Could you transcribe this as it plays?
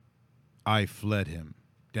I fled him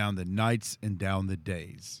down the nights and down the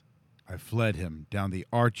days. I fled him down the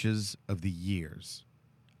arches of the years.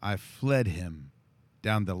 I fled him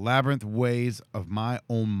down the labyrinth ways of my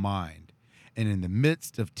own mind, and in the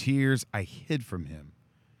midst of tears I hid from him,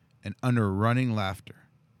 and under running laughter.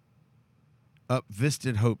 Up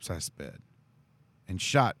visted hopes I sped, and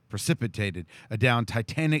shot precipitated adown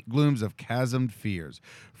titanic glooms of chasmed fears,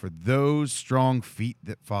 for those strong feet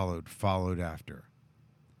that followed after.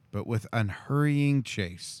 But with unhurrying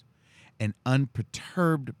chase and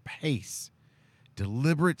unperturbed pace,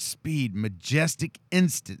 deliberate speed, majestic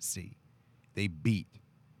instancy, they beat,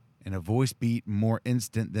 and a voice beat more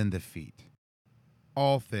instant than the feet.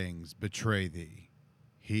 All things betray thee,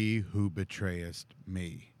 he who betrayest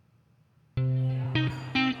me.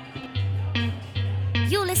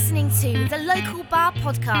 You're listening to the Local Bar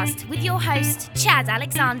Podcast with your host, Chad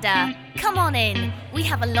Alexander. Come on in. We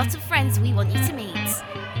have a lot of friends we want you to meet.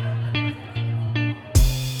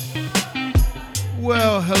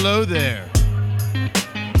 Well, hello there.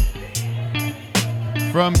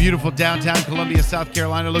 From beautiful downtown Columbia, South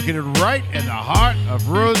Carolina, located right in the heart of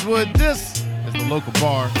Rosewood, this is the Local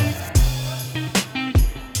Bar.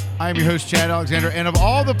 I am your host, Chad Alexander, and of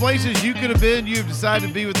all the places you could have been, you've decided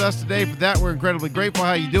to be with us today. For that, we're incredibly grateful.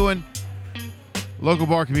 How you doing? Local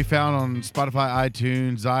Bar can be found on Spotify,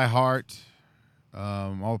 iTunes, iHeart,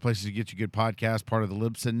 all the places to get you good podcasts, part of the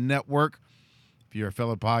Libsyn Network. If you're a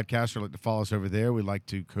fellow podcaster, like to follow us over there. We'd like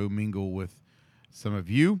to commingle with some of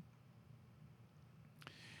you.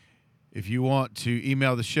 If you want to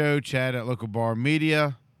email the show, Chad at Local Bar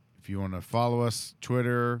Media. If you want to follow us,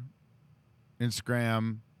 Twitter,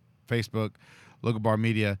 Instagram, Facebook,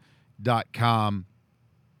 localbarmedia.com.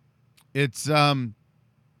 It's kind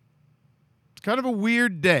of a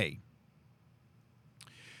weird day.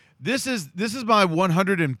 This is my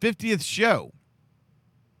 150th show.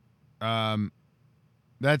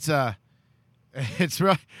 That's it's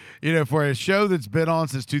really, for a show that's been on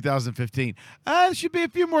since 2015. There should be a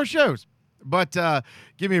few more shows, but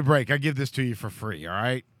give me a break. I give this to you for free, all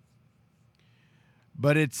right?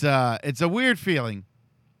 But it's a weird feeling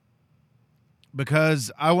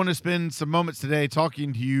because I want to spend some moments today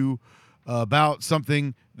talking to you about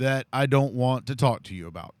something that I don't want to talk to you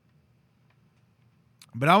about.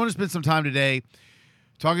 But I want to spend some time today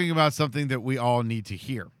talking about something that we all need to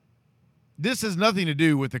hear. This has nothing to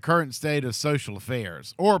do with the current state of social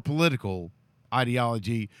affairs or political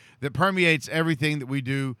ideology that permeates everything that we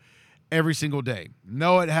do every single day.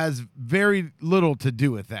 No, it has very little to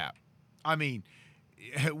do with that. I mean,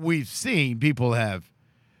 we've seen people have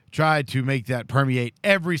tried to make that permeate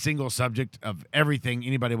every single subject of everything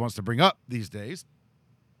anybody wants to bring up these days.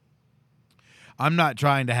 I'm not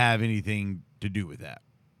trying to have anything to do with that.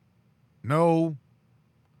 No.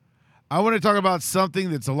 I want to talk about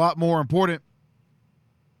something that's a lot more important.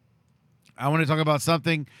 I want to talk about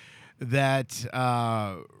something that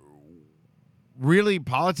really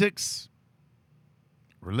politics,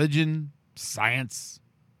 religion, science,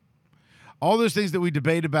 all those things that we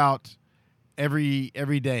debate about every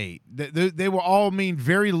day, they will all mean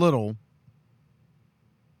very little.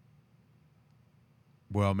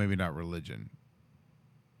 Well, maybe not religion.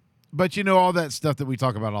 But all that stuff that we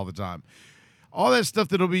talk about all the time. All that stuff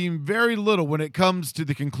that'll be very little when it comes to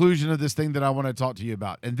the conclusion of this thing that I want to talk to you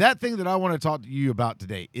about. And that thing that I want to talk to you about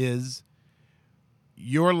today is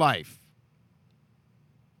your life.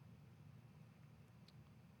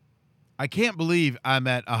 I can't believe I'm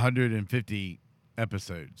at 150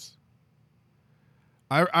 episodes.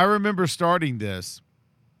 I remember starting this.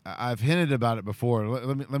 I've hinted about it before.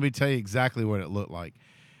 Let me tell you exactly what it looked like.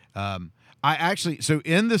 So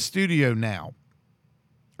in the studio now,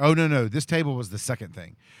 oh, no. This table was the second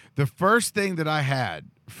thing. The first thing that I had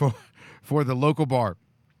for the Local Bar,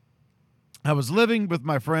 I was living with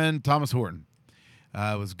my friend Thomas Horton.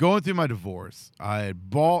 I was going through my divorce. I had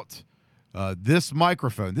bought this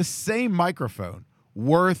microphone, this same microphone,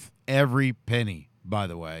 worth every penny, by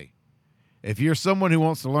the way. If you're someone who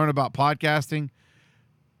wants to learn about podcasting,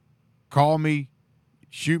 call me,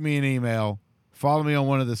 shoot me an email, follow me on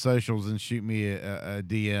one of the socials, and shoot me a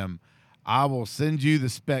DM. I will send you the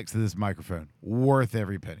specs of this microphone. Worth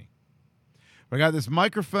every penny. I got this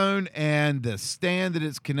microphone and the stand that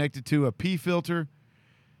it's connected to, a P filter.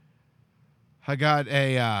 I got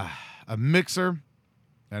a mixer,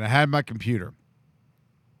 and I had my computer.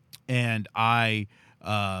 And I,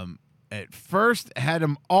 at first, had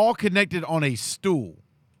them all connected on a stool,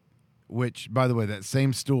 which, by the way, that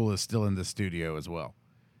same stool is still in the studio as well.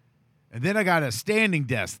 And then I got a standing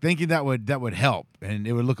desk, thinking that would help, and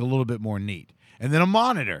it would look a little bit more neat. And then a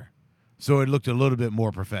monitor, so it looked a little bit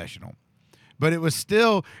more professional. but it was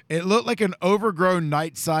still, it looked like an overgrown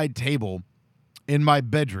nightside table in my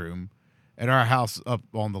bedroom at our house up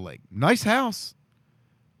on the lake. Nice house.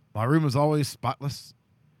 My room was always spotless.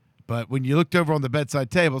 But when you looked over on the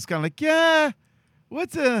bedside table, it's kind of like, yeah,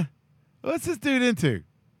 what's this dude into?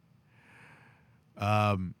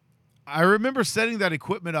 I remember setting that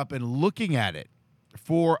equipment up and looking at it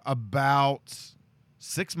for about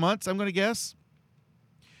 6 months, I'm going to guess.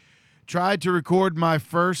 Tried to record my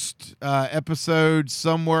first episode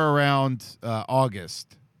somewhere around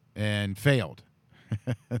August and failed.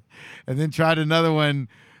 And then tried another one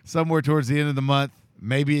somewhere towards the end of the month,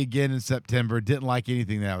 maybe again in September. Didn't like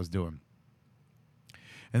anything that I was doing.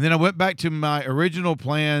 And then I went back to my original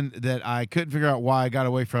plan that I couldn't figure out why I got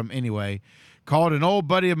away from anyway. Called an old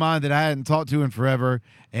buddy of mine that I hadn't talked to in forever,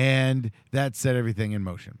 and that set everything in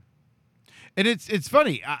motion. And it's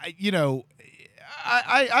funny, I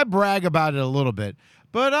brag about it a little bit,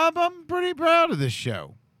 but I'm pretty proud of this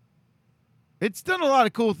show. It's done a lot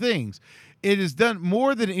of cool things. It has done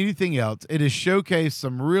more than anything else. It has showcased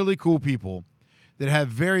some really cool people that have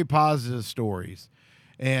very positive stories.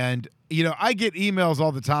 And, I get emails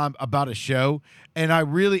all the time about a show, and I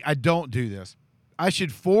don't do this. I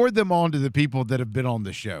should forward them on to the people that have been on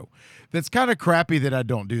the show. That's kind of crappy that I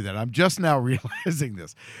don't do that. I'm just now realizing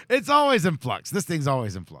this. It's always in flux. This thing's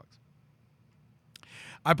always in flux.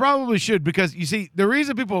 I probably should, because you see, the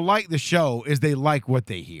reason people like the show is they like what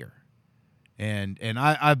they hear. And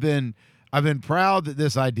I've been proud that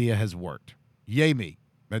this idea has worked. Yay me.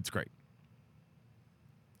 That's great.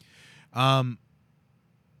 I'm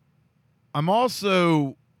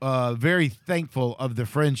also very thankful of the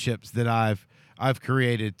friendships that I've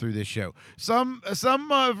created through this show. Some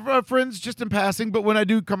friends just in passing, but when I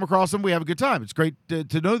do come across them, we have a good time. It's great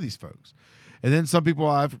to know these folks. And then some people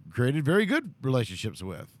I've created very good relationships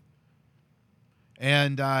with.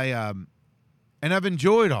 And I've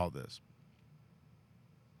enjoyed all this.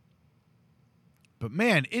 But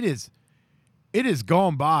man, it has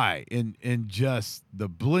gone by in just the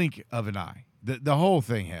blink of an eye. The whole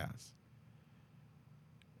thing has.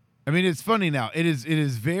 I mean, it's funny now. It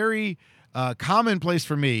is very commonplace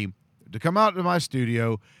for me to come out to my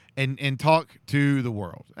studio and talk to the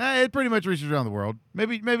world. It pretty much reaches around the world.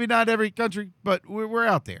 Maybe not every country, but we're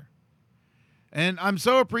out there. And I'm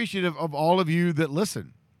so appreciative of all of you that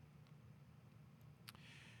listen.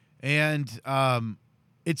 And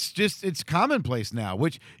it's commonplace now,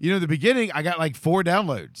 which, in the beginning, I got like 4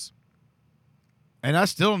 downloads. And I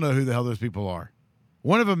still don't know who the hell those people are.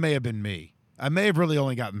 One of them may have been me. I may have really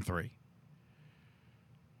only gotten 3.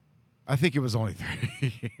 I think it was only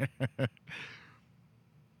 3.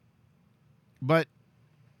 But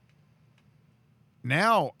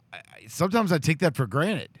now, sometimes I take that for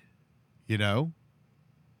granted, Now,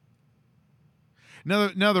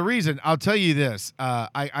 the reason, I'll tell you this.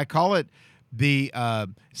 I call it the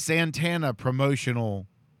Santana promotional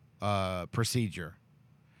procedure.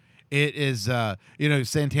 It is,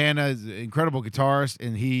 Santana is an incredible guitarist,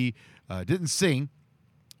 and he didn't sing,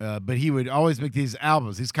 but he would always make these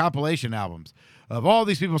albums, these compilation albums of all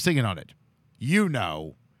these people singing on it.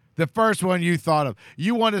 The first one you thought of.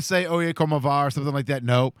 You want to say Oye Como Va or something like that?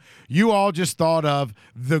 Nope. You all just thought of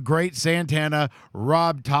the great Santana,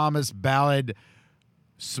 Rob Thomas ballad,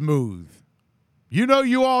 Smooth.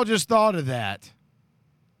 You all just thought of that.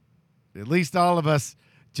 At least all of us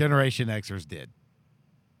Generation Xers did.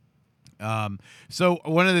 So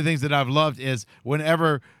one of the things that I've loved is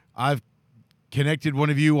whenever I've connected one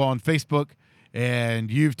of you on Facebook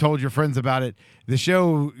and you've told your friends about it, the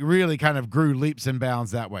show really kind of grew leaps and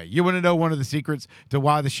bounds that way. You want to know one of the secrets to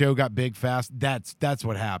why the show got big fast? That's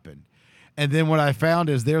what happened. And then what I found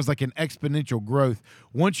is there's like an exponential growth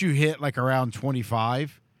once you hit like around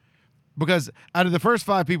 25, because out of the first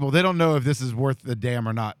 5 people, they don't know if this is worth the damn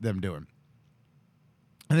or not them doing.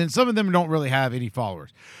 And then some of them don't really have any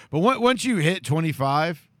followers. But once you hit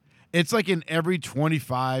 25, it's like in every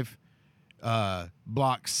 25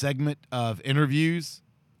 block segment of interviews,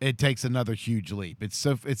 it takes another huge leap. It's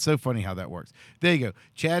so funny how that works. There you go.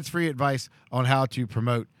 Chad's free advice on how to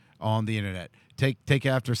promote on the internet. Take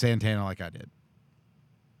after Santana like I did.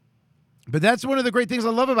 But that's one of the great things I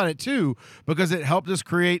love about it too, because it helped us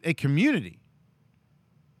create a community.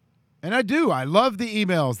 And I do. I love the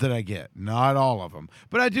emails that I get. Not all of them,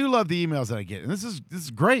 but I do love the emails that I get. And this is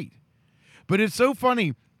great. But it's so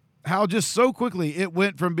funny how just so quickly it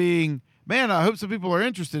went from being, man, I hope some people are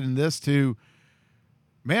interested in this, to,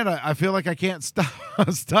 man, I feel like I can't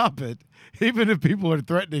stop it, even if people are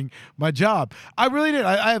threatening my job. I really did.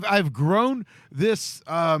 I've grown this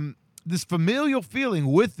this familial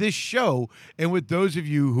feeling with this show and with those of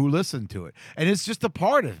you who listen to it. And it's just a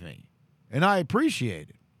part of me. and I appreciate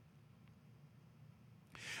it.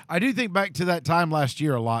 I do think back to that time last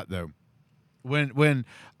year a lot, though, when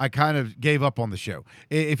I kind of gave up on the show.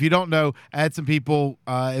 If you don't know, I had some people.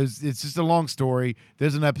 It's just a long story.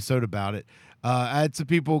 There's an episode about it. I had some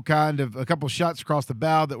people a couple shots across the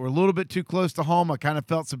bow that were a little bit too close to home. I kind of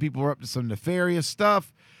felt some people were up to some nefarious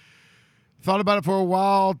stuff. Thought about it for a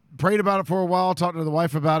while, prayed about it for a while, talked to the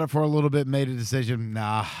wife about it for a little bit, made a decision.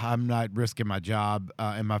 Nah, I'm not risking my job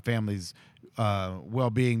and my family's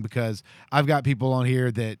well-being because I've got people on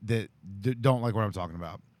here that don't like what I'm talking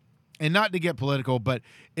about. And not to get political, but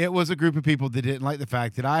it was a group of people that didn't like the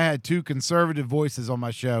fact that I had two conservative voices on my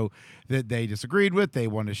show that they disagreed with. They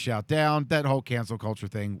wanted to shout down, that whole cancel culture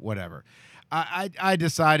thing, whatever. I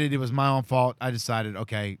decided it was my own fault. I decided,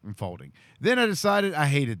 okay, I'm folding. Then I decided I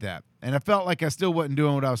hated that. And I felt like I still wasn't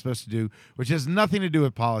doing what I was supposed to do, which has nothing to do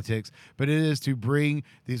with politics, but it is to bring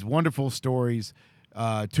these wonderful stories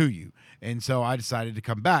to you. And so I decided to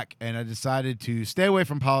come back, and I decided to stay away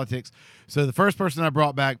from politics. So the first person I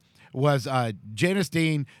brought back was Janice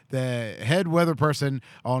Dean, the head weather person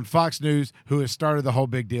on Fox News, who has started the whole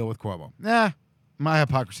big deal with Cuomo. My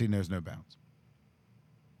hypocrisy knows no bounds.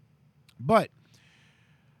 But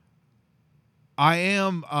I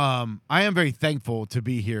am very thankful to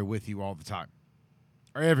be here with you all the time,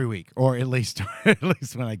 or every week, or at least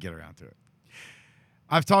when I get around to it.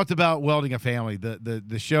 I've talked about Welding a Family,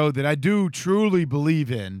 the show that I do truly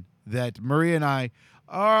believe in, that Maria and I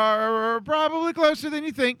are probably closer than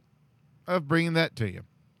you think of bringing that to you.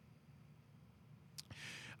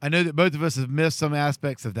 I know that both of us have missed some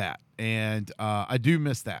aspects of that, and I do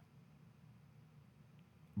miss that.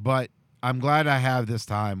 But I'm glad I have this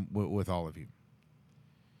time with all of you.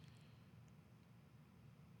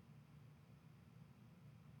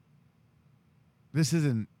 This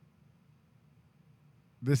isn't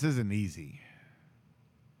easy.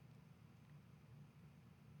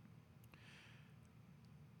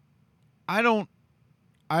 I don't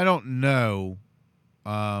know.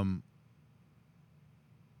 I'm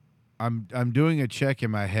doing a check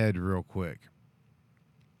in my head real quick.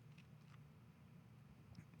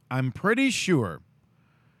 I'm pretty sure,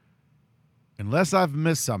 unless I've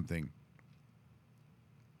missed something,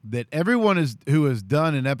 that everyone who has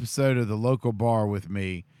done an episode of The Local Bar with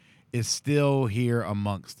me is still here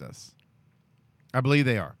amongst us. I believe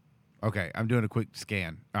they are. Okay, I'm doing a quick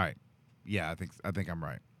scan. All right. Yeah, I think I'm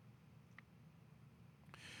right.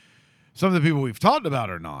 Some of the people we've talked about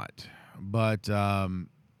are not, but I'm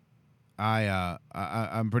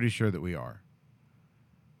pretty sure that we are.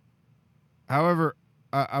 However,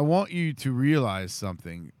 I want you to realize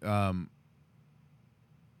something.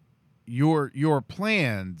 Your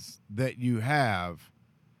plans that you have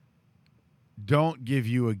don't give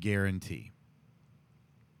you a guarantee.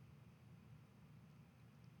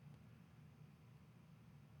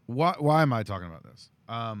 Why am I talking about this?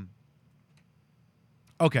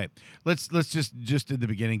 Okay, let's just at the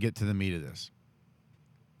beginning get to the meat of this.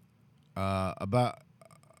 About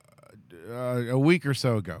a week or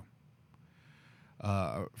so ago,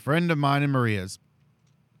 a friend of mine and Maria's,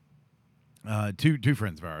 two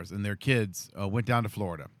friends of ours and their kids went down to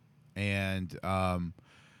Florida, and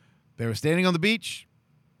they were standing on the beach,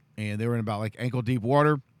 and they were in about like ankle deep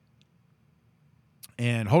water,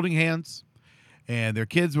 and holding hands, and their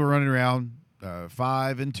kids were running around,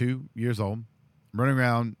 5 and 2 years old, running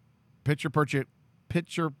around, picture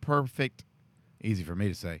perfect, easy for me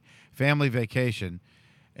to say, family vacation,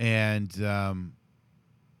 and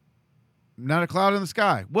not a cloud in the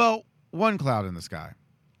sky. Well, one cloud in the sky.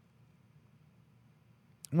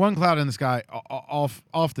 One cloud in the sky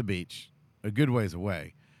off the beach, a good ways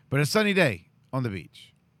away, but a sunny day on the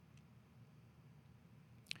beach.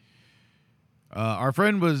 Our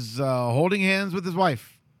friend was holding hands with his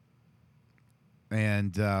wife,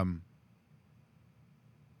 and I'm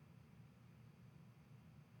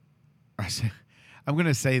going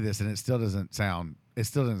to say this, and it still doesn't sound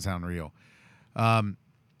real. A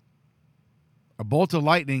bolt of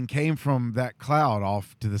lightning came from that cloud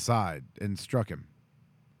off to the side and struck him.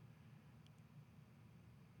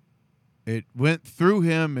 It went through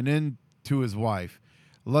him and into his wife,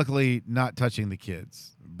 luckily not touching the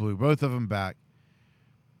kids. Blew both of them back.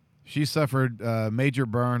 She suffered major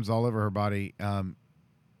burns all over her body.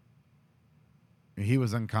 He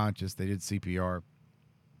was unconscious. They did CPR.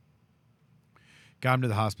 Got him to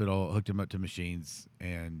the hospital, hooked him up to machines,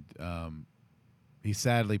 and he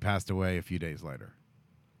sadly passed away a few days later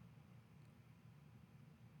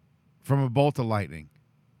from a bolt of lightning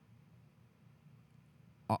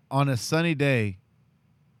on a sunny day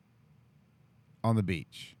on the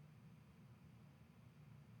beach.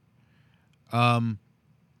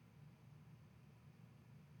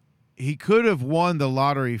 he could have won the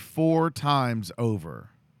lottery 4 times over.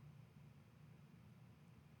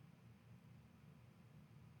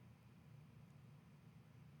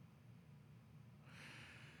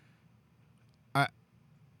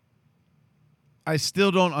 I still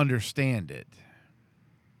don't understand it.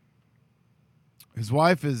 His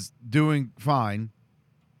wife is doing fine.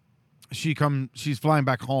 She's flying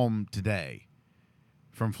back home today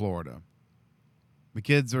from Florida. The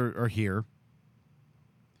kids are here.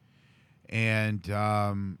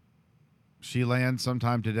 And she lands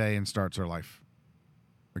sometime today and starts her life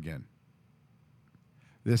again.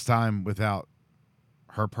 This time without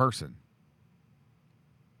her person.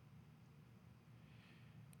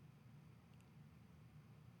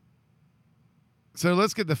 So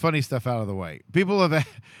let's get the funny stuff out of the way. People that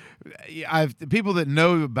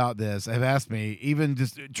know about this have asked me, even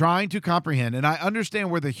just trying to comprehend, and I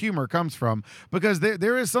understand where the humor comes from, because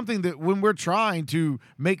there is something that when we're trying to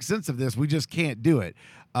make sense of this, we just can't do it.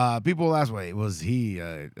 People will ask, wait, was he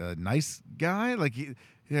a nice guy? Like,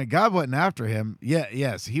 God wasn't after him. Yeah,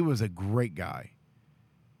 yes, he was a great guy.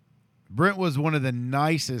 Brent was one of the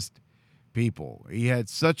nicest people. He had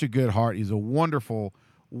such a good heart. He's a wonderful,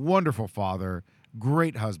 wonderful father.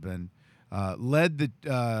 Great husband, led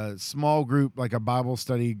the small group, like a Bible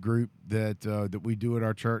study group that we do at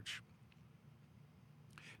our church.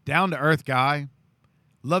 Down to earth guy,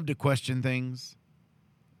 loved to question things,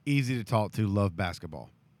 easy to talk to, loved basketball.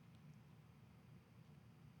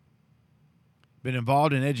 Been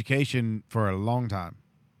involved in education for a long time.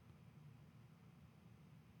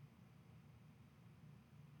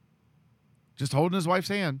 Just holding his wife's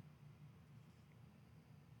hand.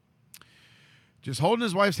 Just holding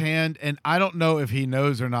his wife's hand, and I don't know if he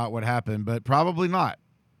knows or not what happened, but probably not.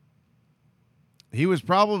 He was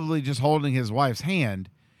probably just holding his wife's hand,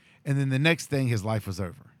 and then the next thing, his life was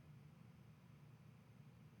over.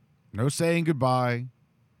 No saying goodbye,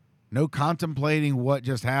 no contemplating what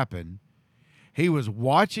just happened. He was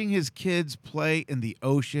watching his kids play in the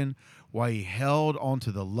ocean while he held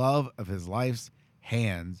onto the love of his life's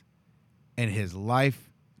hands, and his life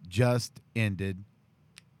just ended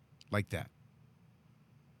like that.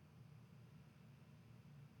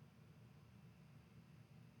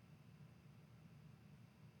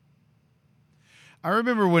 I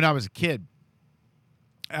remember when I was a kid,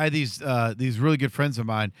 I had these really good friends of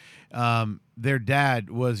mine. Their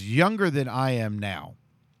dad was younger than I am now.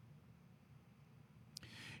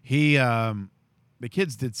 The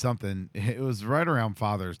kids did something. It was right around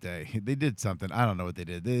Father's Day. They did something. I don't know what they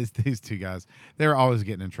did. These two guys, they were always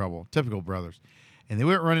getting in trouble. Typical brothers. And they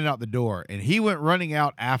went running out the door, and he went running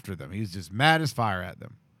out after them. He was just mad as fire at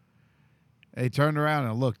them. They turned around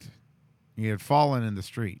and looked. He had fallen in the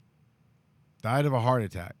street. Died of a heart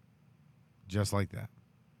attack. Just like that.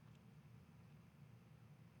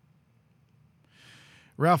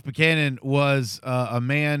 Ralph Buchanan was a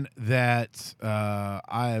man that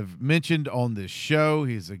I've mentioned on this show.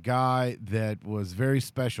 He's a guy that was very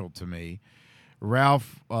special to me.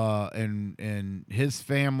 Ralph and his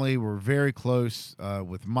family were very close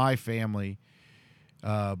with my family.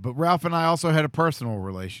 But Ralph and I also had a personal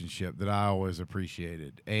relationship that I always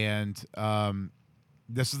appreciated. And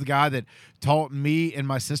this is the guy that taught me and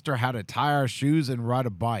my sister how to tie our shoes and ride a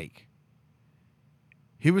bike.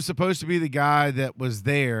 He was supposed to be the guy that was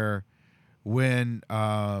there when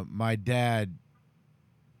my dad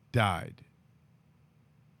died.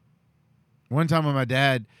 One time when my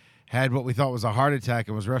dad had what we thought was a heart attack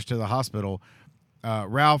and was rushed to the hospital,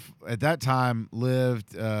 Ralph at that time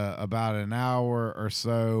lived about an hour or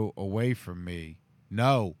so away from me.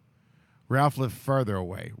 No. Ralph lived further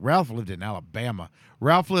away. Ralph lived in Alabama.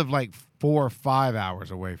 Ralph lived like 4 or 5 hours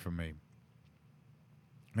away from me.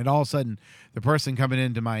 And all of a sudden, the person coming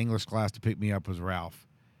into my English class to pick me up was Ralph.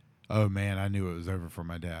 Oh, man, I knew it was over for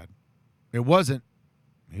my dad. It wasn't.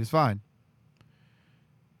 He was fine.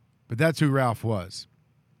 But that's who Ralph was.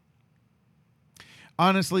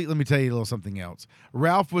 Honestly, let me tell you a little something else.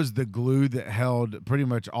 Ralph was the glue that held pretty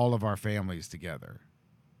much all of our families together.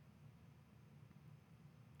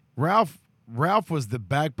 Ralph was the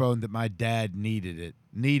backbone that my dad needed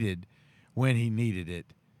when he needed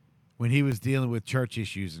it, when he was dealing with church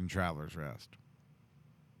issues in Travelers Rest.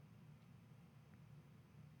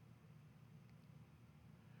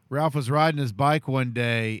 Ralph was riding his bike one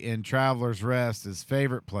day in Travelers Rest, his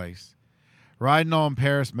favorite place, riding on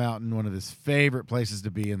Paris Mountain, one of his favorite places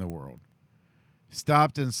to be in the world.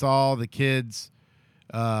 Stopped and saw the kids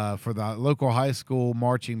for the local high school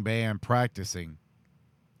marching band practicing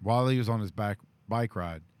while he was on his bike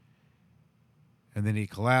ride. And then he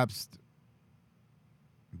collapsed,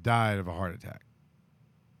 died of a heart attack.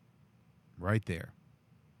 Right there.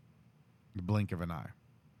 The blink of an eye.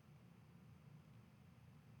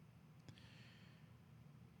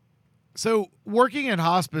 So working in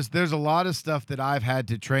hospice, there's a lot of stuff that I've had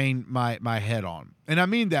to train my head on. And I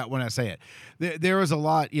mean that when I say it. There was a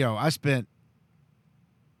lot, I spent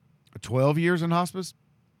 12 years in hospice.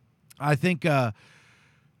 I think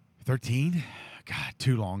 13. God,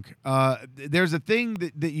 too long. There's a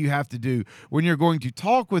thing that you have to do when you're going to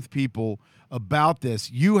talk with people about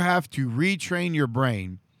this. You have to retrain your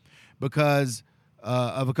brain because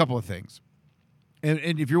of a couple of things.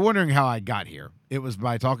 And if you're wondering how I got here, it was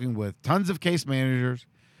by talking with tons of case managers,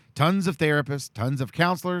 tons of therapists, tons of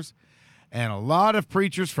counselors, and a lot of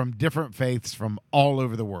preachers from different faiths from all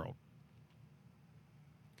over the world.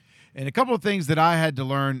 And a couple of things that I had to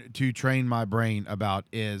learn to train my brain about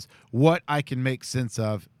is what I can make sense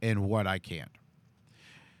of and what I can't.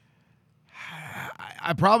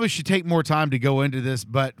 I probably should take more time to go into this,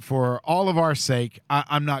 but for all of our sake,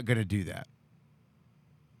 I'm not going to do that.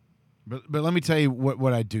 But let me tell you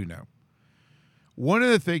what I do know. One of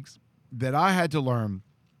the things that I had to learn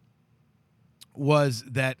was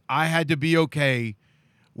that I had to be okay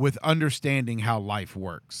with understanding how life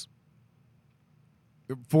works.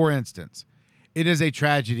 For instance, it is a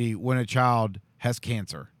tragedy when a child has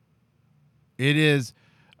cancer. It is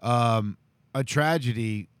a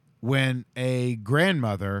tragedy when a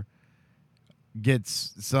grandmother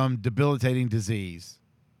gets some debilitating disease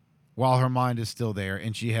while her mind is still there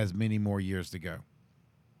and she has many more years to go.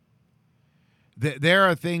 There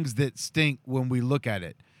are things that stink when we look at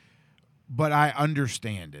it, but I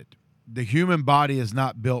understand it. The human body is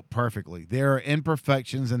not built perfectly. There are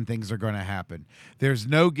imperfections and things are going to happen. There's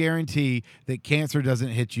no guarantee that cancer doesn't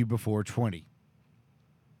hit you before 20.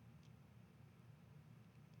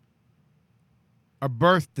 A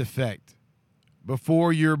birth defect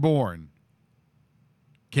before you're born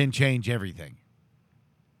can change everything.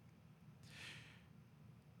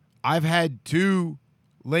 I've had 2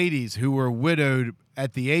 ladies who were widowed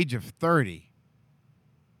at the age of 30.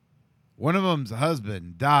 One of them's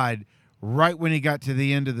husband died right when he got to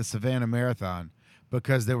the end of the Savannah Marathon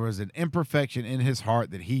because there was an imperfection in his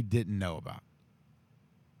heart that he didn't know about.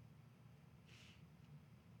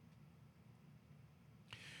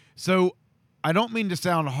 So I don't mean to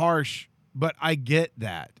sound harsh, but I get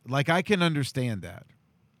that. Like, I can understand that.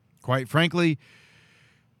 Quite frankly,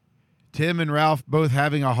 Tim and Ralph both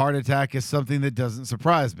having a heart attack is something that doesn't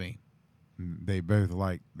surprise me. They both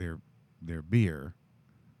like their beer.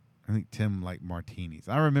 I think Tim liked martinis.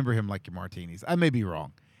 I remember him liking martinis. I may be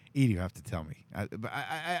wrong. Edie, you have to tell me.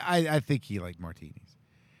 I think he liked martinis.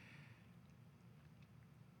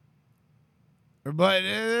 But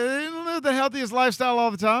they don't live the healthiest lifestyle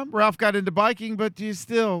all the time. Ralph got into biking, but you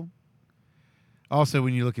still. Also,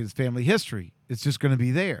 when you look at his family history, it's just going to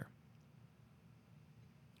be there.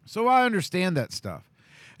 So I understand that stuff.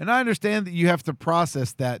 And I understand that you have to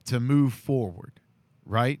process that to move forward,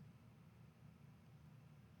 right?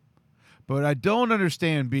 But I don't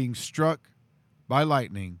understand being struck by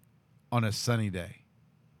lightning on a sunny day.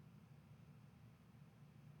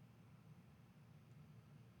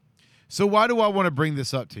 So why do I want to bring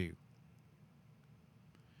this up to you?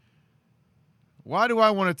 Why do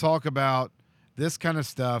I want to talk about this kind of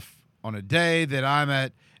stuff on a day that I'm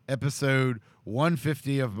at episode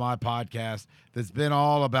 150 of my podcast that's been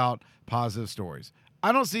all about positive stories?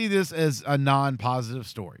 I don't see this as a non-positive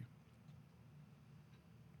story.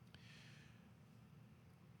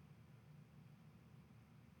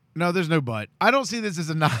 No, there's no but. I don't see this as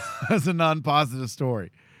a non-positive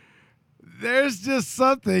story. There's just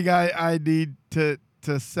something I need to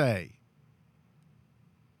say.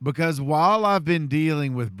 Because while I've been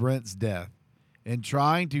dealing with Brent's death and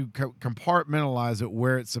trying to compartmentalize it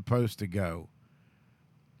where it's supposed to go,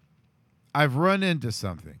 I've run into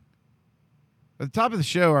something. At the top of the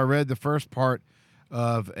show, I read the first part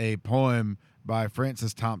of a poem by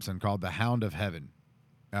Francis Thompson called The Hound of Heaven.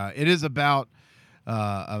 It is about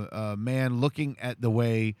a man looking at the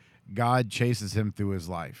way God chases him through his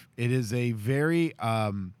life. It is a very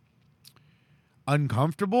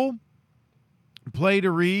uncomfortable play to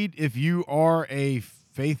read if you are a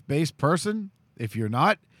faith-based person. If you're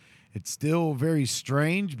not, it's still very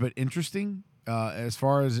strange but interesting as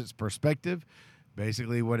far as its perspective.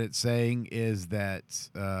 Basically, what it's saying is that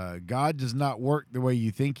God does not work the way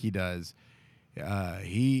you think he does.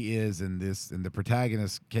 He is, in the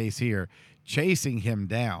protagonist's case here, chasing him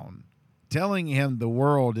down, telling him the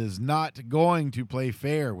world is not going to play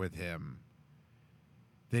fair with him.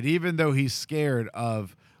 That even though he's scared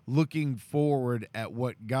of looking forward at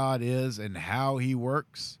what God is and how he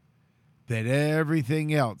works, that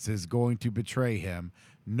everything else is going to betray him,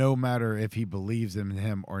 no matter if he believes in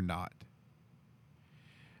him or not.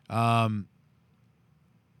 I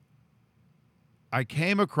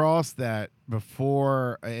came across that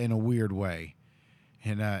before in a weird way,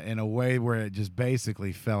 in a way where it just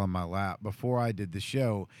basically fell in my lap before I did the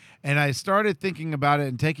show, and I started thinking about it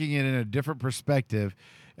and taking it in a different perspective,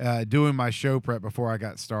 doing my show prep before I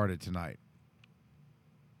got started tonight.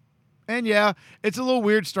 And yeah, it's a little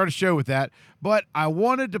weird to start a show with that, but I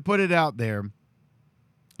wanted to put it out there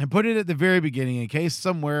and put it at the very beginning in case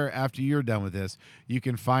somewhere after you're done with this, you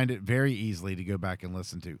can find it very easily to go back and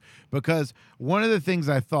listen to. Because one of the things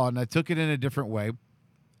I thought, and I took it in a different way,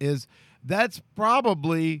 is that's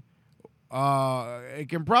probably, it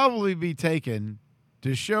can probably be taken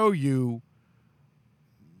to show you,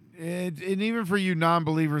 and even for you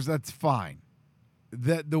non-believers, that's fine,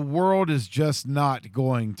 that the world is just not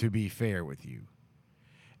going to be fair with you.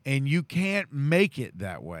 And you can't make it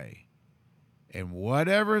that way. And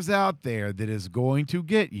whatever's out there that is going to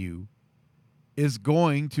get you is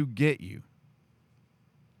going to get you.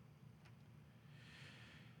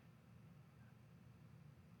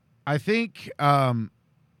 I think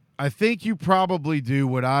you probably do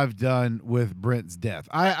what I've done with Brent's death.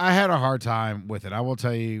 I had a hard time with it. I will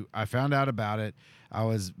tell you, I found out about it. I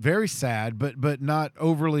was very sad, but not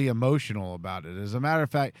overly emotional about it. As a matter of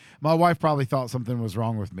fact, my wife probably thought something was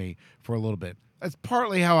wrong with me for a little bit. That's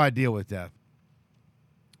partly how I deal with death.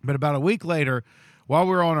 But about a week later, while we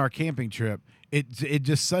were on our camping trip, it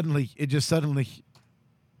just suddenly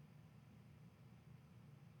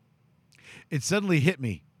hit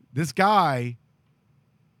me. This guy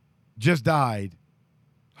just died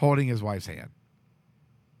holding his wife's hand.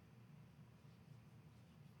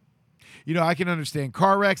 You know, I can understand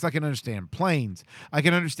car wrecks. I can understand planes. I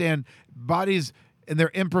can understand bodies and their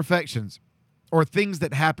imperfections or things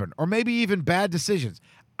that happen or maybe even bad decisions.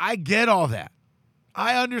 I get all that.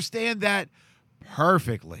 I understand that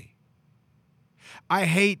perfectly. I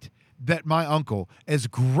hate that my uncle, as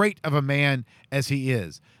great of a man as he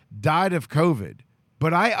is, died of COVID,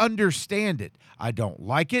 but I understand it. I don't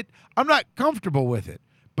like it. I'm not comfortable with it,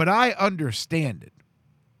 but I understand it.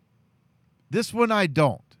 This one I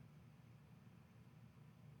don't.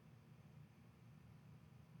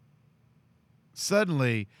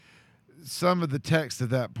 Suddenly, some of the text of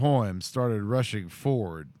that poem started rushing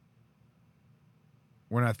forward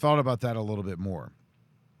when I thought about that a little bit more.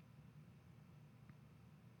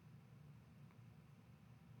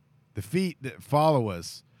 The feet that follow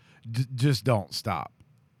us just don't stop.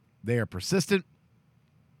 They are persistent,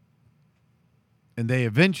 and they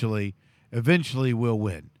eventually will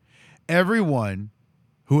win. Everyone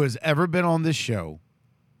who has ever been on this show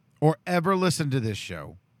or ever listened to this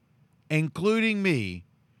show, including me,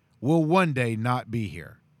 will one day not be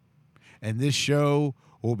here. And this show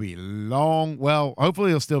will be long. Well,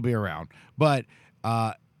 hopefully it'll still be around. But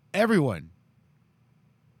everyone,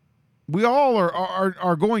 we all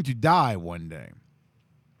are going to die one day.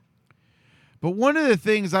 But one of the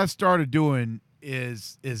things I've started doing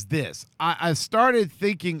is this. I started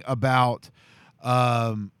thinking about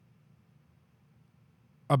the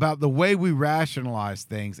way we rationalize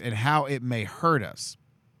things and how it may hurt us.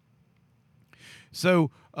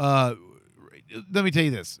 So let me tell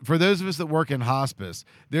you this. For those of us that work in hospice,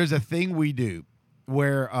 there's a thing we do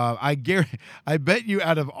where I bet you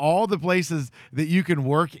out of all the places that you can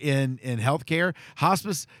work in healthcare,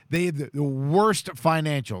 hospice, they have the worst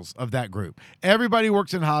financials of that group. Everybody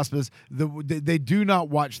works in hospice. They do not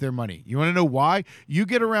watch their money. You want to know why? You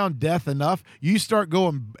get around death enough, you start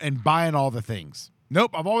going and buying all the things.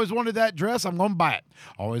 Nope, I've always wanted that dress. I'm going to buy it.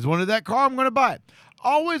 Always wanted that car. I'm going to buy it.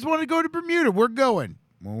 Always wanted to go to Bermuda. We're going.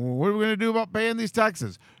 What are we going to do about paying these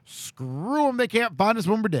taxes? Screw them. They can't find us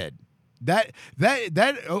when we're dead. That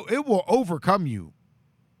it will overcome you.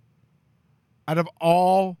 Out of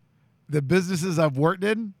all the businesses I've worked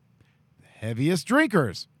in, the heaviest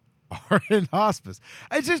drinkers are in hospice.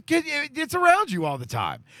 It's around you all the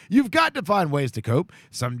time. You've got to find ways to cope.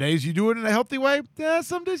 Some days you do it in a healthy way. Yeah,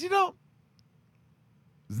 some days you don't.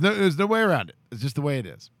 There's no way around it. It's just the way it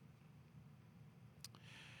is.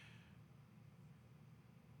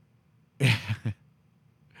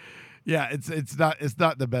 Yeah, it's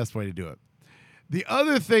not the best way to do it. The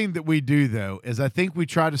other thing that we do, though, is I think we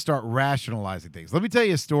try to start rationalizing things. Let me tell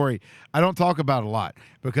you a story I don't talk about a lot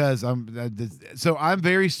because I'm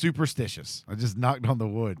very superstitious. I just knocked on the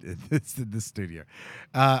wood in this studio.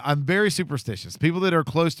 I'm very superstitious. People that are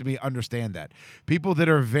close to me understand that. People that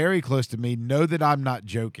are very close to me know that I'm not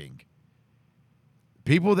joking.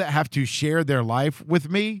 People that have to share their life with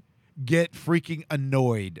me get freaking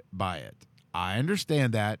annoyed by it. I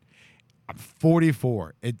understand that. I'm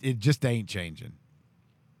 44. It just ain't changing.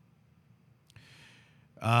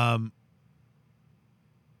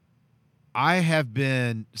 I have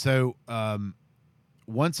been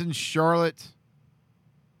once in Charlotte.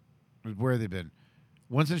 Where have they been?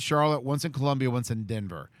 Once in Charlotte, once in Columbia, once in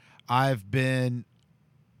Denver. I've been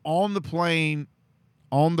on the plane,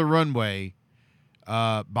 on the runway,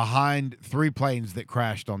 behind 3 planes that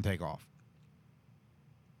crashed on takeoff.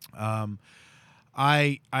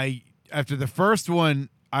 I after the first one,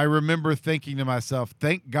 I remember thinking to myself,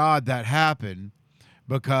 thank God that happened,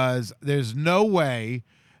 because there's no way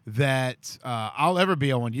that I'll ever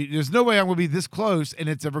be on one. There's no way I'm going to be this close and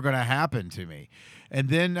it's ever going to happen to me. And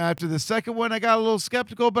then after the second one, I got a little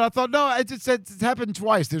skeptical, but I thought, no, it's happened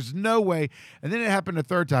twice. There's no way. And then it happened a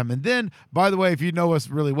third time. And then, by the way, if you know us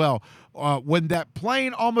really well, when that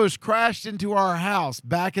plane almost crashed into our house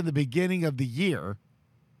back in the beginning of the year,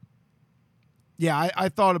 yeah, I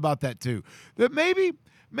thought about that too. That maybe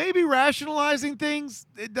rationalizing things,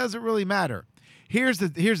 it doesn't really matter. Here's the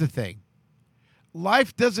thing.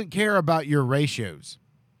 Life doesn't care about your ratios.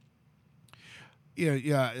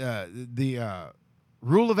 The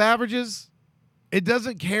rule of averages, it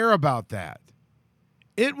doesn't care about that.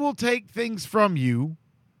 It will take things from you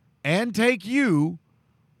and take you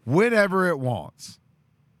whenever it wants.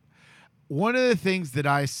 One of the things that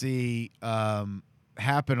I see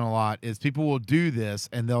happen a lot is people will do this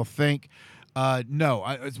and they'll think,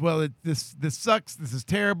 this sucks. This is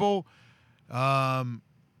terrible. I'm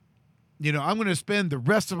going to spend the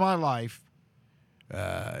rest of my life,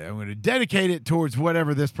 I'm going to dedicate it towards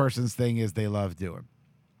whatever this person's thing is they love doing.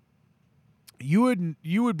 You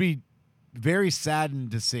would be very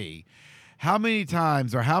saddened to see how many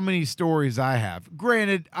times or how many stories I have.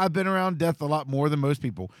 Granted, I've been around death a lot more than most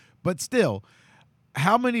people, but still,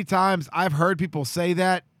 how many times I've heard people say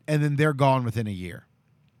that and then they're gone within a year.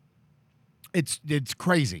 It's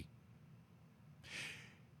crazy.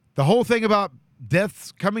 The whole thing about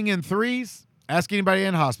deaths coming in threes, ask anybody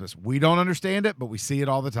in hospice. We don't understand it, but we see it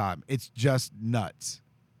all the time. It's just nuts.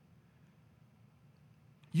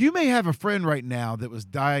 You may have a friend right now that was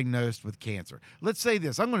diagnosed with cancer. Let's say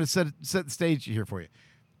this. I'm going to set the stage here for you.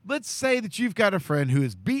 Let's say that you've got a friend who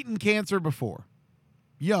has beaten cancer before.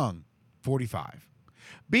 Young, 45.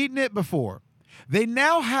 Beaten it before. They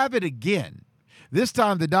now have it again. This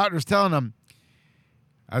time the doctor's telling them,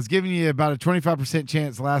 I was giving you about a 25%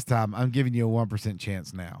 chance last time. I'm giving you a 1%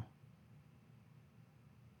 chance now.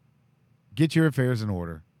 Get your affairs in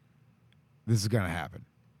order. This is going to happen.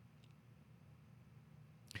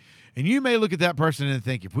 And you may look at that person and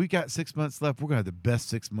think, if we got 6 months left, we're going to have the best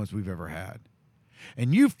 6 months we've ever had.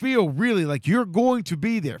 And you feel really like you're going to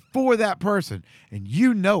be there for that person, and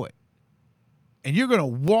you know it. And you're going to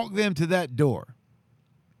walk them to that door.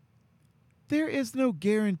 There is no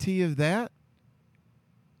guarantee of that.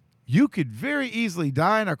 You could very easily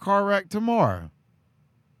die in a car wreck tomorrow.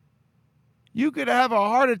 You could have a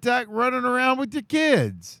heart attack running around with your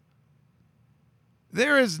kids.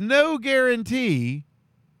 There is no guarantee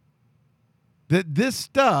that this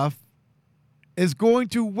stuff is going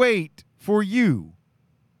to wait for you.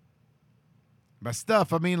 By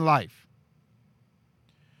stuff, I mean life.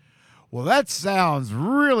 Well, that sounds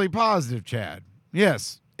really positive, Chad.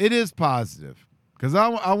 Yes, it is positive. Because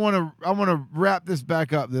I want to wrap this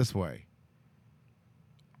back up this way.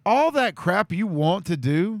 All that crap you want to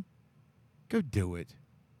do, go do it.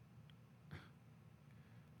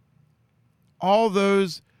 All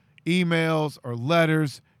those emails or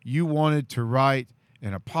letters you wanted to write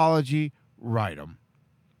an apology, write them.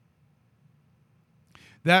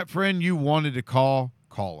 That friend you wanted to call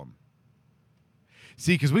them.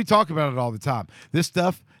 See, because we talk about it all the time. This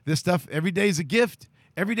stuff, every day's a gift.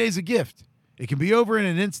 Every day's a gift. It can be over in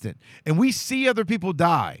an instant. And we see other people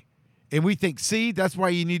die. And we think, see, that's why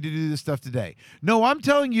you need to do this stuff today. No, I'm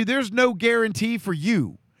telling you, there's no guarantee for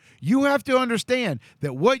you. You have to understand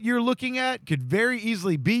that what you're looking at could very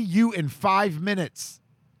easily be you in 5 minutes.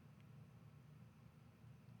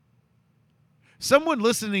 Someone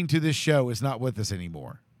listening to this show is not with us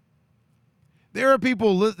anymore. There are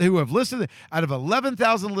people who have listened. Out of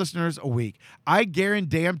 11,000 listeners a week, I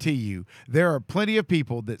guarantee you there are plenty of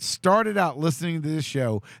people that started out listening to this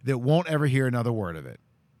show that won't ever hear another word of it.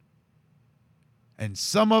 And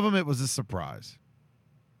some of them, it was a surprise.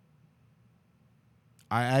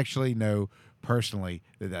 I actually know personally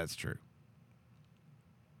that that's true.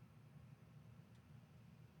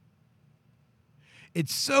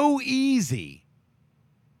 It's so easy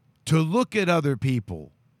to look at other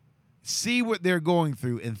people, see what they're going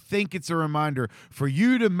through, and think it's a reminder for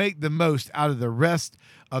you to make the most out of the rest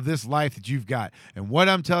of this life that you've got. And what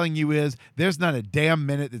I'm telling you is there's not a damn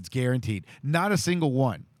minute that's guaranteed. Not a single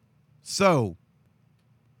one. So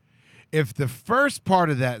if the first part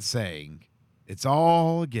of that saying, it's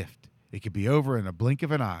all a gift, It could be over in a blink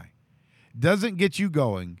of an eye. Doesn't get you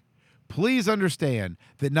going. Please understand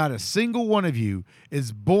that not a single one of you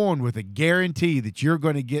is born with a guarantee that you're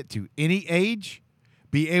going to get to any age,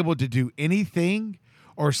 be able to do anything,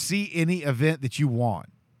 or see any event that you want.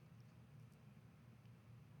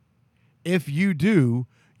 If you do,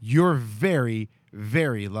 you're very,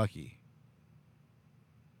 very lucky.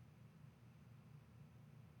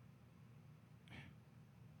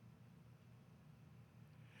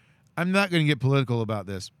 I'm not going to get political about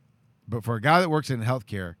this, but for a guy that works in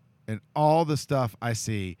healthcare and all the stuff I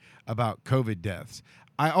see about COVID deaths,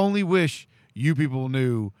 I only wish you people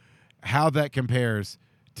knew how that compares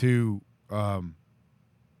to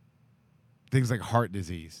things like heart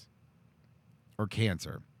disease or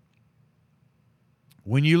cancer.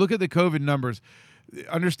 When you look at the COVID numbers,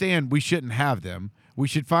 understand we shouldn't have them. We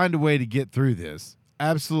should find a way to get through this.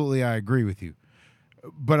 Absolutely, I agree with you.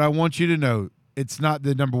 But I want you to know it's not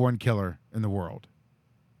the number one killer in the world.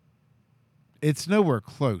 It's nowhere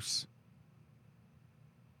close.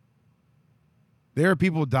 There are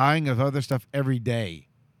people dying of other stuff every day.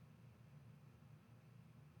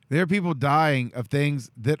 There are people dying of things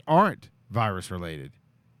that aren't virus related.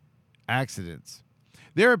 Accidents.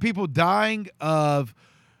 There are people dying of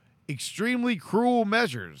extremely cruel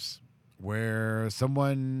measures where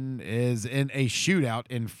someone is in a shootout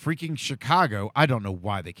in freaking Chicago. I don't know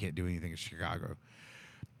why they can't do anything in Chicago.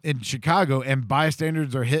 In Chicago, and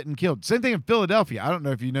bystanders are hit and killed. Same thing in Philadelphia. I don't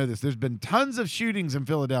know if you know this. There's been tons of shootings in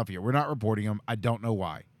Philadelphia. We're not reporting them. I don't know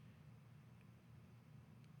why.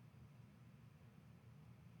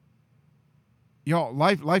 Y'all,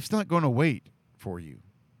 life's not going to wait for you.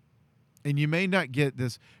 And you may not get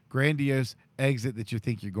this grandiose exit that you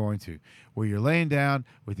think you're going to, where you're laying down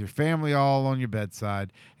with your family all on your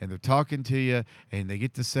bedside, and they're talking to you, and they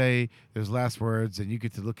get to say those last words, and you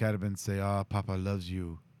get to look at them and say, "Oh, Papa loves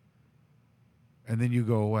you." And then you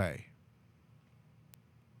go away.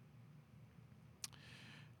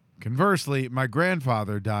 Conversely, my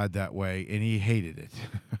grandfather died that way, and he hated it.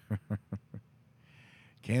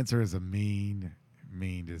 Cancer is a mean,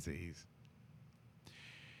 mean disease.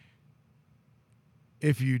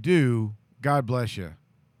 If you do, God bless you.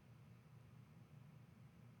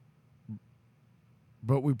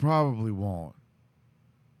 But we probably won't.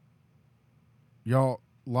 Y'all,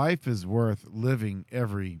 life is worth living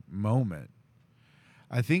every moment.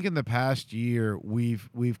 I think in the past year, we've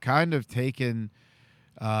kind of taken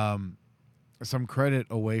some credit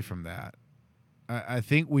away from that. I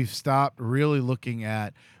think we've stopped really looking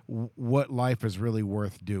at what life is really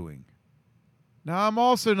worth doing. Now, I'm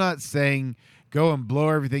also not saying go and blow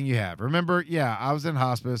everything you have. Remember, yeah, I was in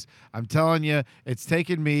hospice. I'm telling you, it's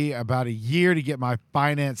taken me about a year to get my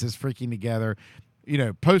finances freaking together,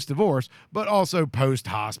 post-divorce, but also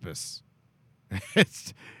post-hospice.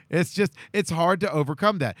 It's hard to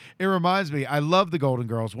overcome that. It reminds me, I love The Golden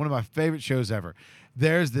Girls, one of my favorite shows ever.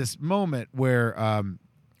 There's this moment where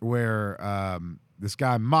this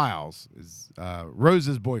guy Miles is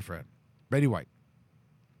Rose's boyfriend, Betty White.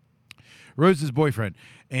 Rose's boyfriend,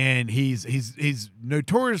 and he's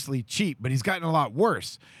notoriously cheap, but he's gotten a lot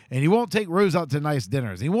worse, and he won't take Rose out to nice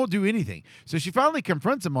dinners, and he won't do anything. So she finally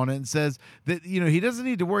confronts him on it and says that he doesn't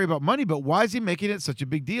need to worry about money, but why is he making it such a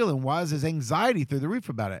big deal, and why is his anxiety through the roof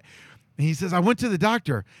about it? And he says, I went to the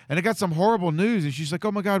doctor and I got some horrible news. And she's like,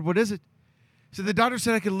 oh my God, what is it? So the doctor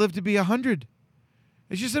said I could live to be 100.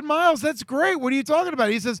 And she said, Miles, that's great. What are you talking about?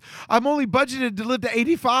 He says, I'm only budgeted to live to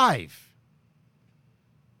 85.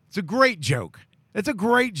 It's a great joke. It's a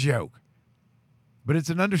great joke. But it's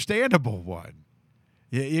an understandable one.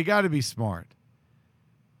 You got to be smart.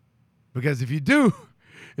 Because if you do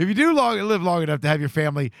live long enough to have your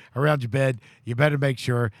family around your bed, you better make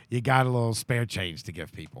sure you got a little spare change to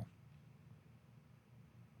give people.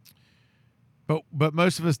 But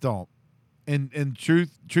most of us don't. And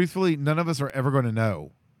truthfully, none of us are ever going to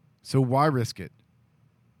know. So why risk it?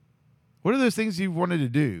 What are those things you've wanted to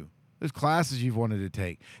do? Those classes you've wanted to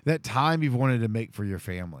take? That time you've wanted to make for your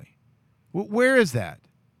family? Where is that?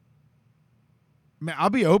 Man, I'll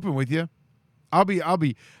be open with you. I'll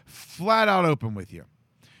be flat out open with you.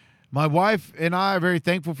 My wife and I are very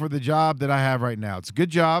thankful for the job that I have right now. It's a good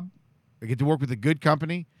job. I get to work with a good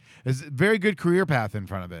company. There's a very good career path in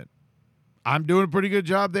front of it. I'm doing a pretty good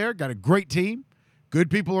job there. Got a great team, good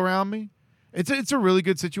people around me. It's a really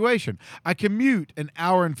good situation. I commute an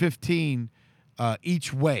hour and 15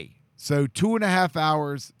 each way. So 2.5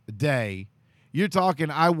 hours a day. You're talking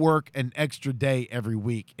I work an extra day every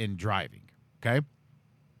week in driving, okay?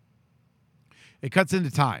 It cuts into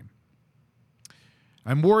time.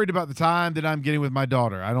 I'm worried about the time that I'm getting with my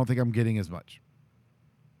daughter. I don't think I'm getting as much.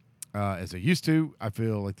 as I used to. I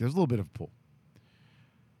feel like there's a little bit of a pull.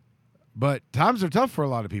 But times are tough for a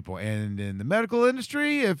lot of people. And in the medical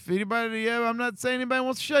industry, if anybody, I'm not saying anybody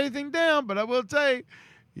wants to shut anything down, but I will tell you,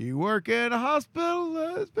 you work in a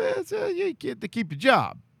hospital, you get to keep your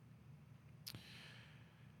job.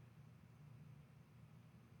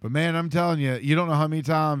 But man, I'm telling you, you don't know how many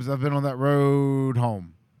times I've been on that road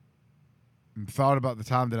home and thought about the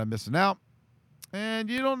time that I'm missing out. And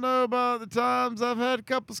you don't know about the times I've had a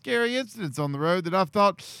couple scary incidents on the road that I've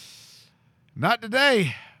thought, not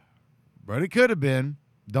today, but it could have been.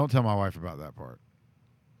 Don't tell my wife about that part.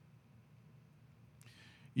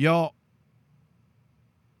 Y'all,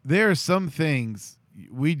 there are some things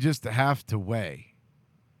we just have to weigh.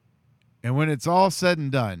 And when it's all said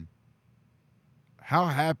and done, how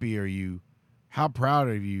happy are you? How proud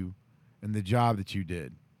are you in the job that you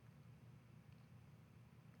did?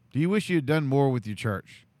 Do you wish you had done more with your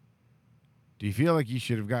church? Do you feel like you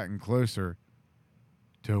should have gotten closer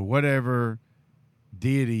to whatever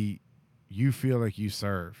deity you feel like you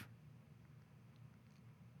serve?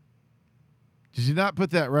 Did you not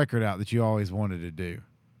put that record out that you always wanted to do?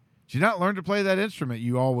 Did you not learn to play that instrument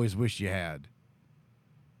you always wished you had?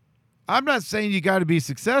 I'm not saying you got to be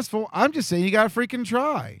successful. I'm just saying you got to freaking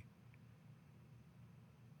try.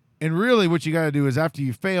 And really what you got to do is after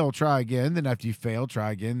you fail, try again. Then after you fail,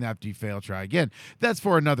 try again. After you fail, try again. That's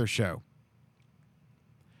for another show.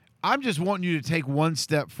 I'm just wanting you to take one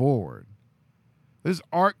step forward. There's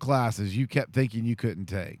art classes you kept thinking you couldn't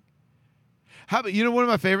take. How about, one of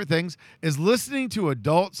my favorite things is listening to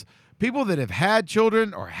adults, people that have had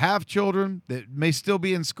children or have children that may still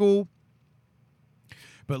be in school,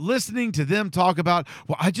 but listening to them talk about,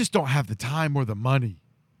 well, I just don't have the time or the money.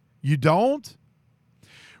 You don't?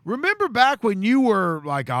 Remember back when you were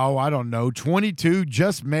like, 22,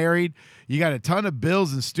 just married, you got a ton of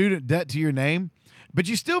bills and student debt to your name, but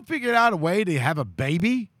you still figured out a way to have a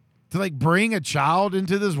baby, to bring a child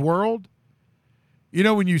into this world?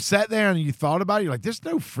 When you sat there and you thought about it, you're like, there's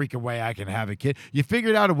no freaking way I can have a kid. You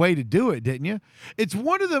figured out a way to do it, didn't you? It's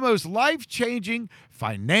one of the most life-changing,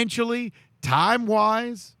 financially,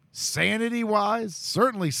 time-wise, sanity-wise,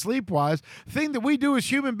 certainly sleep-wise, thing that we do as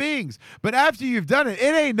human beings. But after you've done it,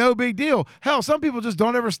 it ain't no big deal. Hell, some people just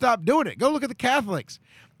don't ever stop doing it. Go look at the Catholics.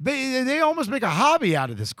 They almost make a hobby out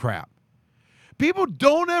of this crap. People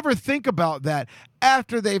don't ever think about that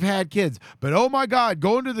after they've had kids. But oh my God,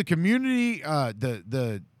 going to the community,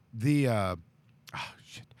 the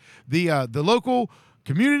local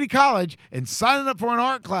community college and signing up for an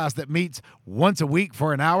art class that meets once a week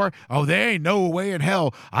for an hour. Oh, there ain't no way in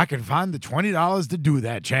hell I can find the $20 to do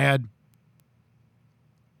that, Chad.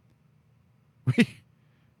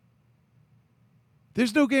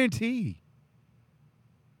 There's no guarantee.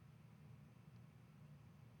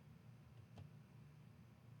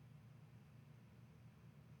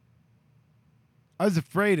 I was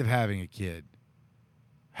afraid of having a kid.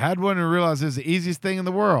 Had one and realized it was the easiest thing in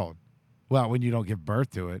the world. Well, when you don't give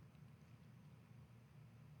birth to it.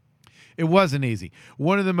 It wasn't easy.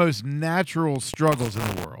 One of the most natural struggles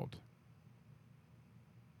in the world.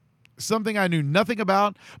 Something I knew nothing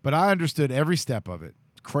about, but I understood every step of it.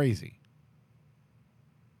 It's crazy.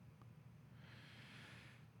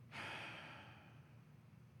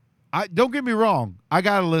 Don't get me wrong. I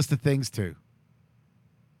got a list of things too.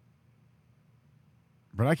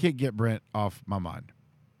 But I can't get Brent off my mind.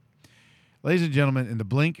 Ladies and gentlemen, in the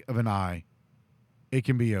blink of an eye, it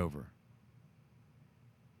can be over.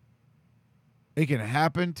 It can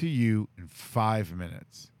happen to you in 5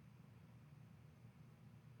 minutes.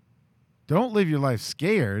 Don't live your life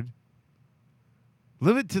scared.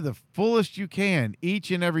 Live it to the fullest you can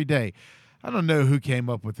each and every day. I don't know who came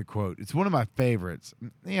up with the quote. It's one of my favorites.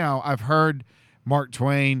 I've heard Mark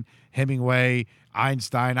Twain, Hemingway,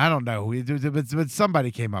 Einstein. I don't know who, but somebody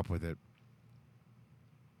came up with it.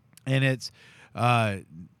 And it's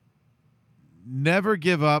never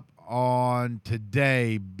give up on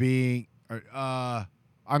today being, I'm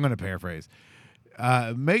going to paraphrase.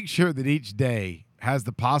 Make sure that each day has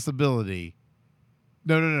the possibility.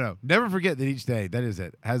 No. Never forget that each day, that is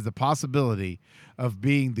it, has the possibility of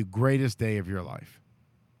being the greatest day of your life.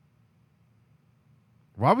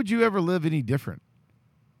 Why would you ever live any different?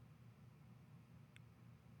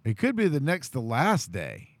 It could be the last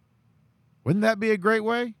day. Wouldn't that be a great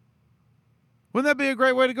way? Wouldn't that be a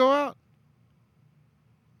great way to go out?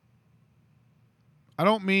 I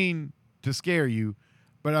don't mean to scare you,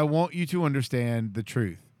 but I want you to understand the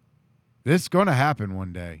truth. This is going to happen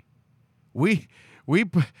one day. We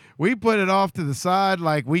put it off to the side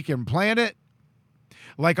like we can plan it.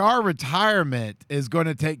 Like our retirement is going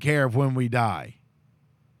to take care of when we die.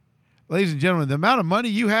 ladies and gentlemen, the amount of money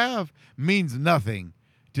you have means nothing.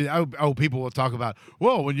 People will talk about,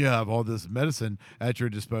 well, when you have all this medicine at your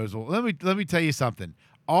disposal. Let me tell you something.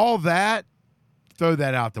 All that, throw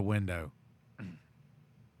that out the window.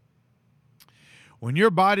 When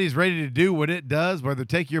your body is ready to do what it does, whether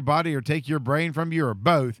take your body or take your brain from you or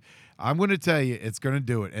both, I'm going to tell you it's going to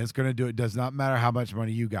do it. And it's going to do it. Does not matter how much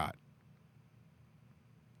money you got.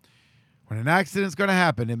 When an accident's going to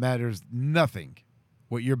happen, it matters nothing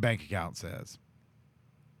what your bank account says.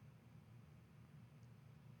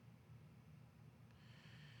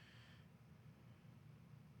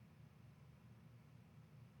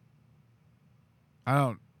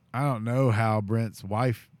 I don't know how Brent's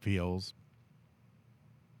wife feels.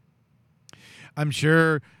 I'm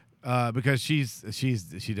sure because she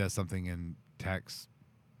does something in tax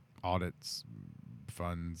audits,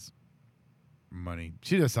 funds, money.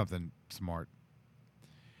 She does something smart.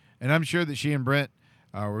 And I'm sure that she and Brent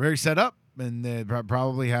were very set up, and they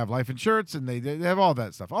probably have life insurance, and they have all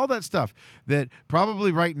that stuff. All that stuff that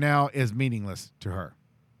probably right now is meaningless to her.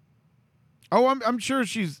 Oh, I'm sure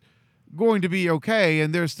she's going to be okay,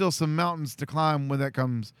 and there's still some mountains to climb when that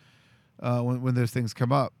comes, when those things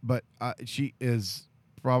come up. But she'd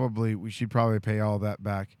probably pay all that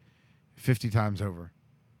back 50 times over.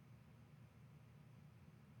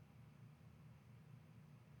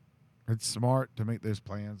 It's smart to make those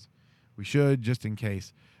plans. We should, just in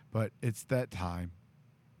case. But it's that time.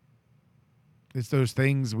 It's those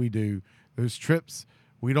things we do, those trips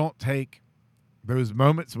we don't take, those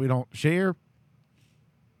moments we don't share.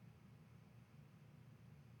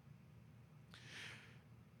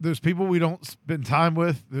 Those people we don't spend time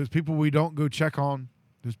with, those people we don't go check on,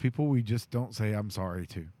 those people we just don't say I'm sorry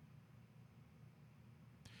to.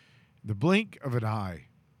 The blink of an eye.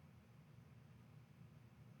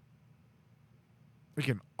 It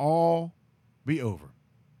can all be over.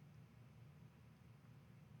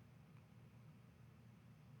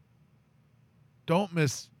 Don't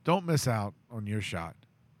miss out on your shot.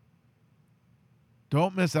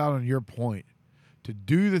 Don't miss out on your point to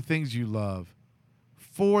do the things you love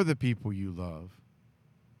for the people you love.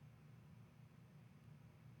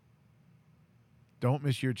 Don't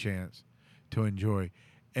miss your chance to enjoy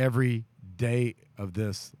every day of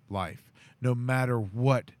this life, no matter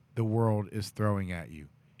what the world is throwing at you.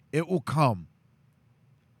 It will come.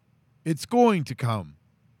 It's going to come.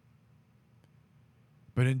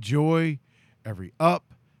 But enjoy every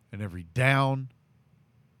up and every down,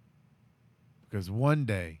 because one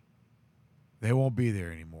day they won't be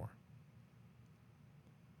there anymore.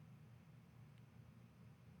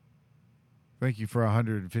 Thank you for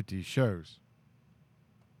 150 shows.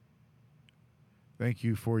 Thank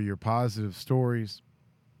you for your positive stories.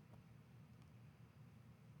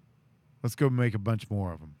 Let's go make a bunch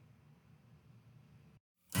more of them.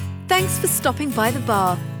 Thanks for stopping by the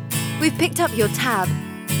bar. We've picked up your tab,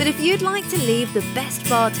 but if you'd like to leave the best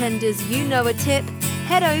bartenders you know a tip,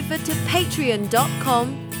 head over to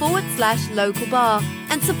patreon.com/local bar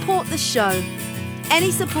and support the show.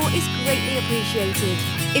 Any support is greatly appreciated.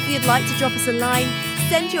 If you'd like to drop us a line,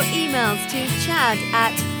 send your emails to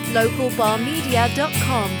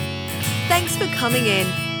chad@localbarmedia.com. Thanks for coming in.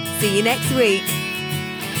 See you next week.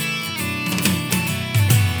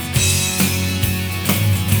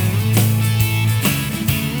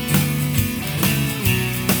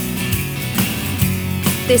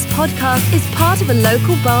 This podcast is part of a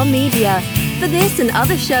Local Bar Media. For this and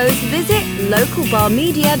other shows, visit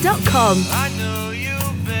localbarmedia.com. I know you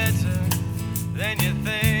better than you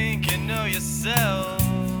think you know yourself.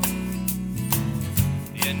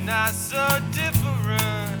 You're not so